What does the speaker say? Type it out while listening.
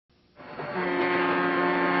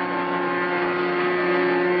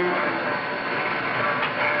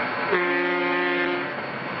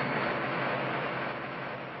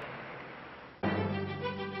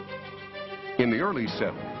the early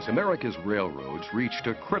 70s, America's railroads reached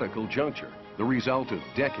a critical juncture, the result of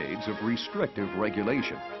decades of restrictive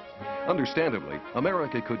regulation. Understandably,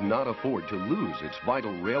 America could not afford to lose its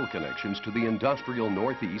vital rail connections to the industrial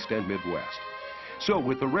Northeast and Midwest. So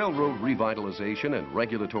with the Railroad Revitalization and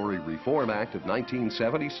Regulatory Reform Act of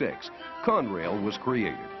 1976, Conrail was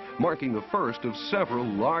created, marking the first of several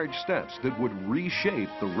large steps that would reshape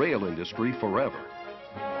the rail industry forever.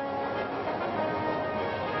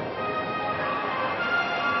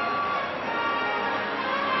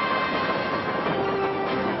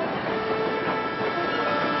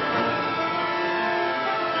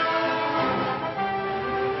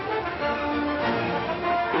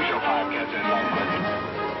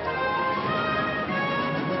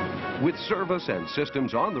 With service and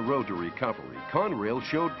systems on the road to recovery, Conrail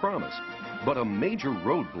showed promise, but a major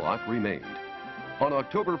roadblock remained. On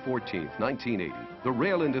October 14, 1980, the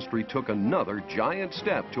rail industry took another giant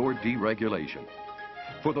step toward deregulation.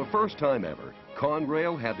 For the first time ever,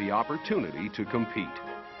 Conrail had the opportunity to compete.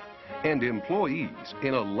 And employees,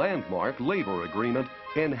 in a landmark labor agreement,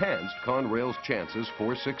 enhanced Conrail's chances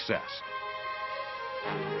for success.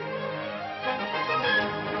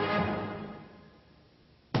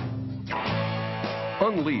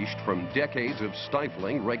 Unleashed from decades of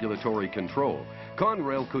stifling regulatory control,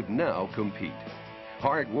 Conrail could now compete.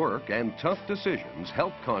 Hard work and tough decisions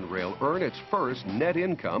helped Conrail earn its first net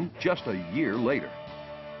income just a year later.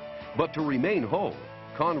 But to remain whole,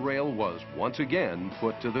 Conrail was once again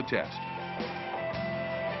put to the test.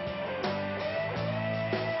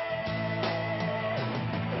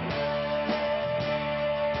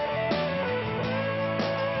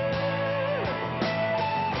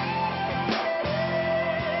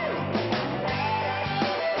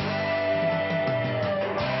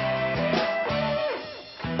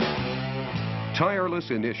 Tireless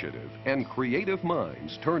initiative and creative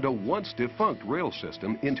minds turned a once-defunct rail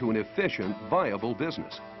system into an efficient, viable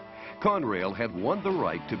business. Conrail had won the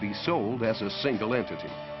right to be sold as a single entity.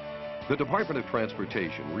 The Department of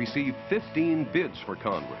Transportation received 15 bids for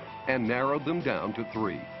Conrail and narrowed them down to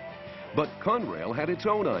 3. But Conrail had its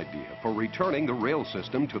own idea for returning the rail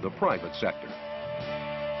system to the private sector.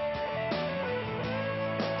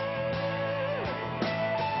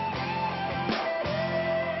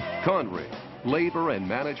 Conrail, labor and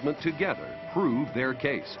management together proved their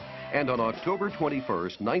case. And on October 21,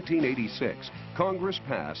 1986, Congress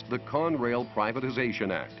passed the Conrail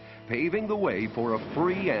Privatization Act, paving the way for a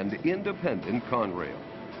free and independent Conrail.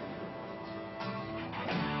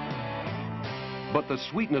 But the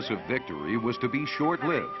sweetness of victory was to be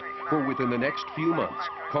short-lived, for within the next few months,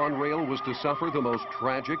 Conrail was to suffer the most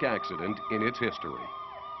tragic accident in its history.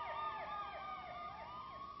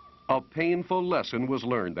 A painful lesson was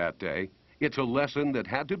learned that day. It's a lesson that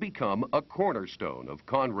had to become a cornerstone of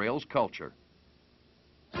Conrail's culture.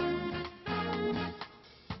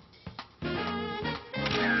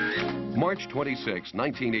 March 26,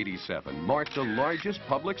 1987 marked the largest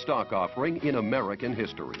public stock offering in American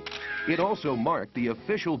history. It also marked the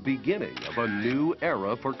official beginning of a new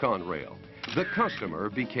era for Conrail. The customer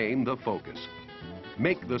became the focus.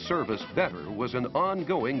 Make the service better was an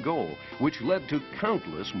ongoing goal, which led to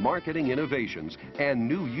countless marketing innovations and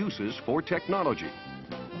new uses for technology.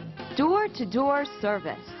 Door-to-door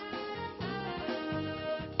service.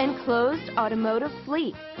 Enclosed automotive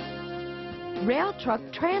fleet. Rail truck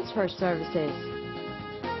transfer services.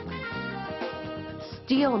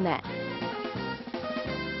 SteelNet.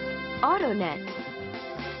 AutoNet.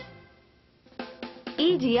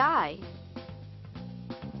 EDI.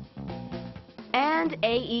 And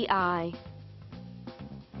AEI.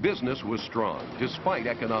 Business was strong despite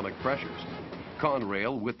economic pressures.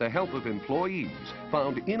 Conrail, with the help of employees,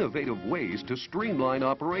 found innovative ways to streamline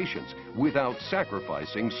operations without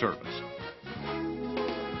sacrificing service.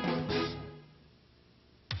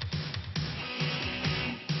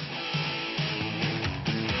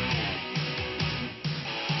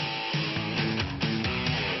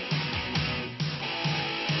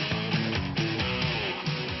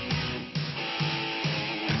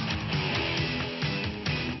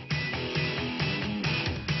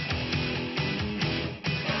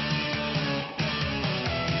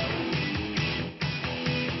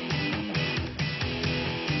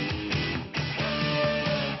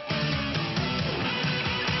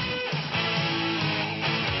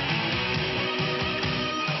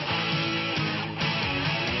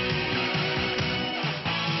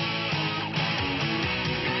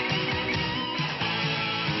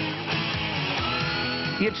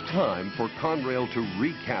 It's time for Conrail to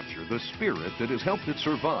recapture the spirit that has helped it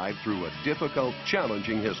survive through a difficult,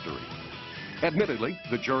 challenging history. Admittedly,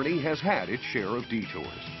 the journey has had its share of detours.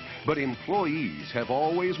 But employees have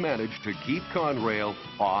always managed to keep Conrail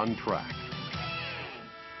on track.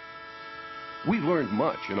 We've learned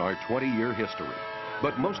much in our 20-year history.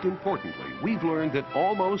 But most importantly, we've learned that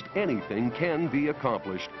almost anything can be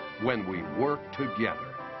accomplished when we work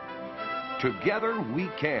together. Together we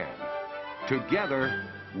can. Together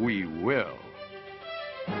we will.